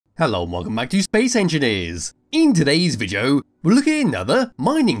Hello and welcome back to Space Engineers. In today's video, we're looking at another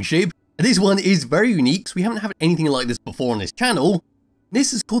mining ship. This one is very unique, so we haven't had anything like this before on this channel.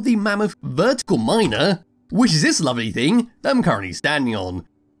 This is called the Mammoth Vertical Miner, which is this lovely thing that I'm currently standing on.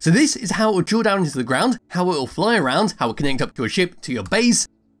 So this is how it will drill down into the ground, how it will fly around, how it will connect up to a ship to your base,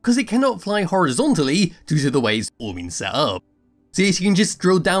 because it cannot fly horizontally due to the way it's all been set up. So yes, you can just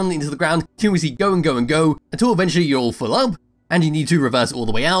drill down into the ground, continuously go and go and go, until eventually you're all full up, and you need to reverse all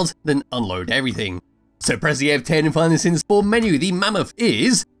the way out, then unload everything. So press the F10 and find this in the spawn menu. The Mammoth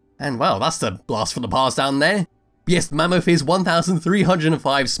is, and wow, that's the blast from the past down there. Yes, the Mammoth is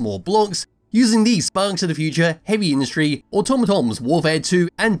 1,305 small blocks, using the Sparks of the Future, Heavy Industry, Automatons, Warfare 2,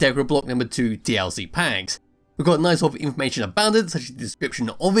 and Decorative Block number 2 DLC packs. We've got a nice lot of information about it, such as the description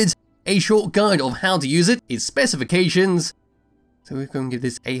of it, a short guide of how to use it, its specifications. So we're going to give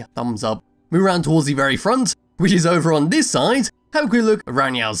this a thumbs up. Move around towards the very front, which is over on this side, have a quick look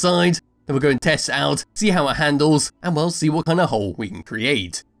around the outside, then we'll go and test it out, see how it handles, and we'll see what kind of hole we can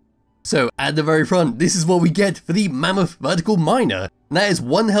create. So at the very front, this is what we get for the Mammoth Vertical Miner, and that is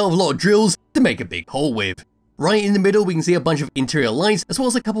one hell of a lot of drills to make a big hole with. Right in the middle we can see a bunch of interior lights, as well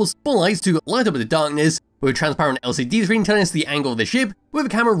as a couple of spotlights to light up the darkness, with a transparent LCD screen telling us the angle of the ship, with a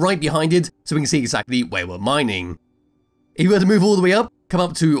camera right behind it, so we can see exactly where we're mining. If you were to move all the way up, come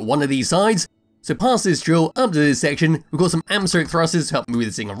up to one of these sides, so past this drill, up to this section, we've got some atmospheric thrusters to help move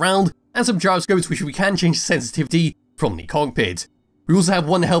this thing around, and some gyroscopes which we can change the sensitivity from the cockpit. We also have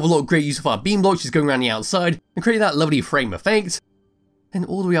one hell of a lot of great use of our beam blocks just going around the outside, and creating that lovely frame effect. And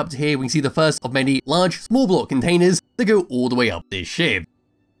all the way up to here, we can see the first of many large, small block containers that go all the way up this ship.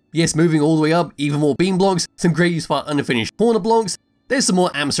 Yes, moving all the way up, even more beam blocks, some great use for our unfinished corner blocks, there's some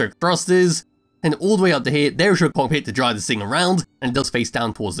more atmospheric thrusters, and all the way up to here, there's your cockpit to drive this thing around, and it does face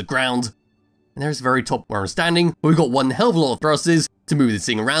down towards the ground. And there's the very top where I'm standing, where we've got one hell of a lot of thrusters to move this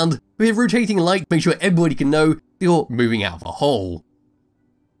thing around, with a rotating light to make sure everybody can know that you're moving out of a hole.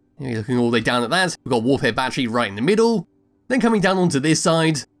 And you're looking all the way down at that, we've got Warfare Battery right in the middle, then coming down onto this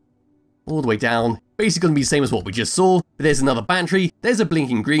side, all the way down, basically going to be the same as what we just saw, but there's another battery, there's a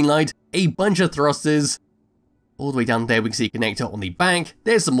blinking green light, a bunch of thrusters, all the way down there we can see a connector on the back,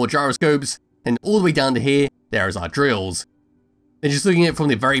 there's some more gyroscopes, and all the way down to here, there is our drills. Then just looking at it from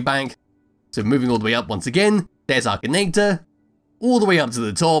the very back, so moving all the way up once again, there's our connector, all the way up to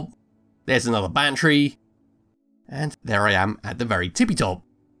the top, there's another battery, and there I am at the very tippy top.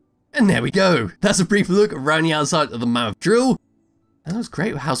 And there we go, that's a brief look around the outside of the Mammoth drill, and that's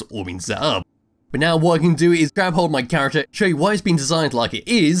great how it's all been set up. But now what I can do is grab hold of my character, show you why it's been designed like it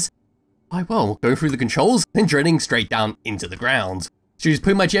is, by well, going through the controls, then drilling straight down into the ground. So just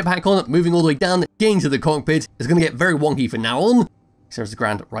putting my jetpack on, moving all the way down, getting to the cockpit, it's going to get very wonky from now on, so there's the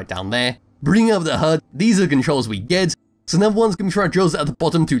ground right down there. Bringing up the HUD, these are the controls we get. So number 1 is going to be for our drills at the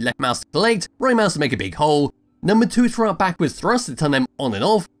bottom to left mouse to collect, right mouse to make a big hole. Number 2 is for our backwards thrust to turn them on and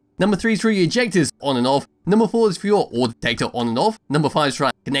off. Number 3 is for your ejectors on and off. Number 4 is for your ore detector on and off. Number 5 is for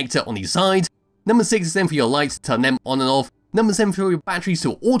our connector on the side. Number 6 is then for your lights to turn them on and off. Number 7 for your batteries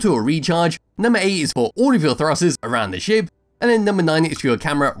to auto or recharge. Number 8 is for all of your thrusters around the ship. And then number 9 is for your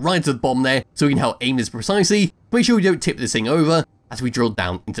camera right to the bottom there, so we can help aim this precisely to make sure we don't tip this thing over as we drill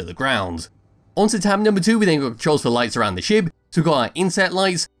down into the ground. Onto tab number 2, we then got controls for lights around the ship. So we've got our inset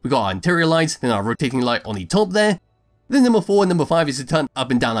lights, we've got our interior lights, then our rotating light on the top there. Then number 4 and number 5 is to turn up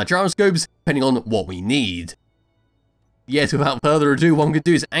and down our gyroscopes, depending on what we need. Yes, without further ado, what I'm going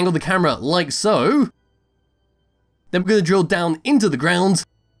to do is angle the camera like so. Then we're going to drill down into the ground.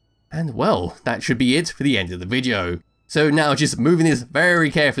 And well, that should be it for the end of the video. So now just moving this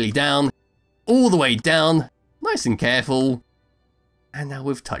very carefully down, all the way down, nice and careful. And now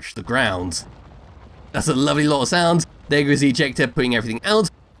we've touched the ground. That's a lovely lot of sound. There goes the ejector putting everything out.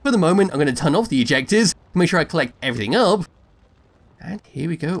 For the moment, I'm going to turn off the ejectors to make sure I collect everything up. And here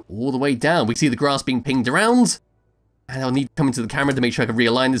we go, all the way down. We see the grass being pinged around. And I'll need to come into the camera to make sure I can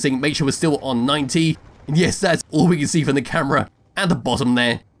realign this thing, make sure we're still on 90. And yes, that's all we can see from the camera at the bottom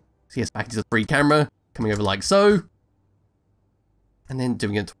there. So yes, back into the free camera, coming over like so. And then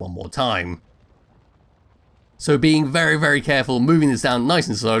doing it one more time. So being very, very careful, moving this down nice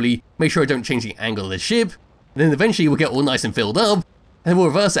and slowly, make sure I don't change the angle of the ship, and then eventually we'll get all nice and filled up, and then we'll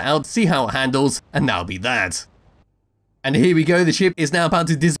reverse it out, see how it handles, and that'll be that. And here we go, the ship is now about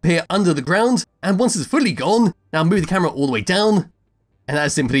to disappear under the ground, and once it's fully gone, now move the camera all the way down, and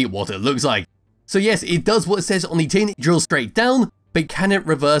that's simply what it looks like. So yes, it does what it says on the tin, it drills straight down, but can it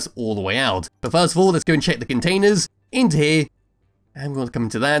reverse all the way out? But first of all, let's go and check the containers, into here, and we're going to come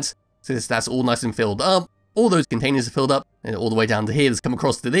into that, so that's all nice and filled up. All those containers are filled up, and all the way down to here, let's come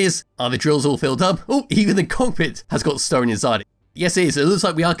across to this. Are the drills all filled up? Oh, even the cockpit has got stone inside it. Yes it is, it looks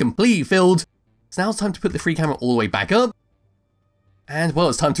like we are completely filled. So now it's time to put the free camera all the way back up. And well,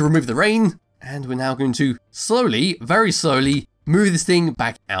 it's time to remove the rain. And we're now going to slowly, very slowly, move this thing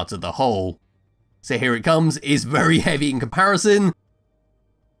back out of the hole. So here it comes, it's very heavy in comparison.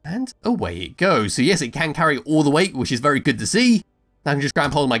 And away it goes. So yes, it can carry all the weight, which is very good to see. Now I can just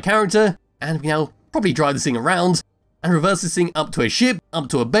grab hold of my character, and we now probably drive this thing around, and reverse this thing up to a ship, up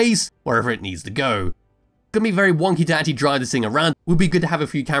to a base, wherever it needs to go. It's gonna be very wonky to actually drive this thing around. Would be good to have a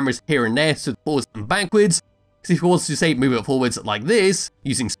few cameras here and there, so forwards and backwards. Because if you was to say move it forwards like this,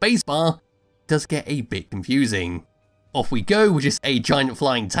 using spacebar, it does get a bit confusing. Off we go with just a giant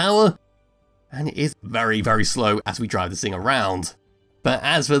flying tower, and it is very, very slow as we drive this thing around. But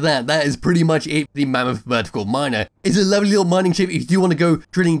as for that, that is pretty much it for the Mammoth Vertical Miner. It's a lovely little mining ship if you do want to go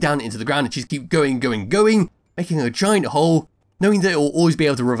drilling down into the ground and just keep going, making a giant hole, knowing that it will always be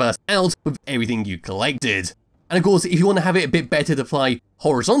able to reverse out with everything you collected. And of course, if you want to have it a bit better to fly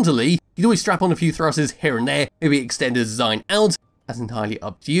horizontally, you can always strap on a few thrusters here and there, maybe extend the design out. That's entirely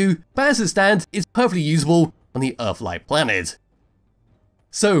up to you. But as it stands, it's perfectly usable on the Earth-like planet.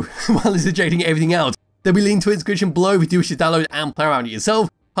 So, while it's ejecting everything out, there'll be a link to its description below if you do wish to download and play around it yourself.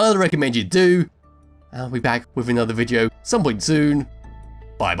 Highly recommend you do. I'll be back with another video some point soon.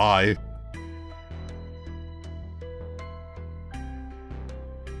 Bye bye.